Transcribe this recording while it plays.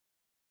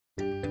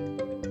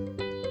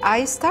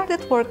I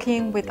started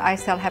working with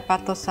I-cell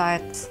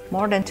hepatocytes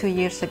more than 2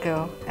 years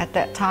ago. At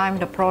that time,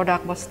 the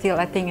product was still,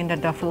 I think, in the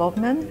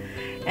development.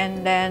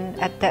 And then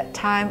at that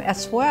time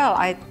as well,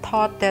 I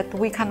thought that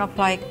we kind of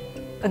like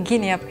a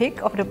guinea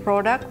pig of the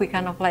product. We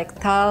kind of like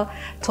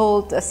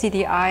told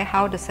CDI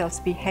how the cells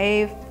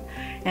behave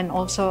and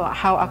also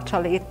how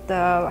actually it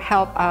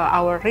helped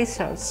our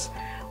research.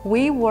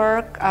 We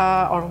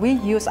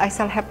use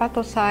I-cell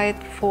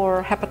hepatocyte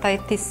for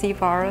hepatitis C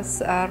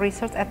virus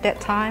research at that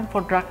time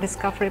for drug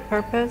discovery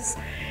purpose.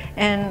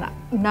 And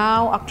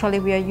now actually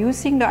we are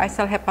using the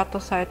I-cell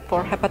hepatocyte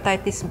for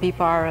hepatitis B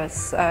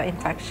virus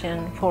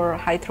infection for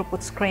high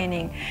throughput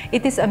screening.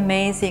 It is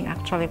amazing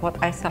actually what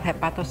I-cell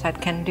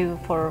hepatocyte can do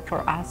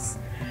for us.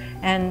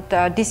 And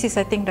this is,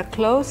 I think, the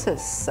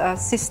closest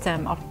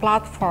system of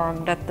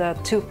platform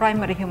that to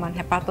primary human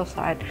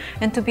hepatocyte.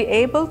 And to be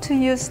able to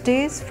use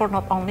this for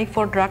not only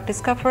for drug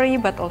discovery,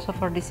 but also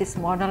for disease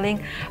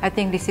modeling, I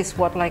think this is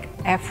what like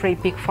every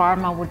big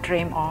pharma would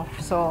dream of.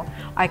 So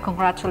I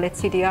congratulate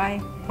CDI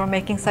for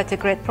making such a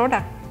great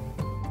product.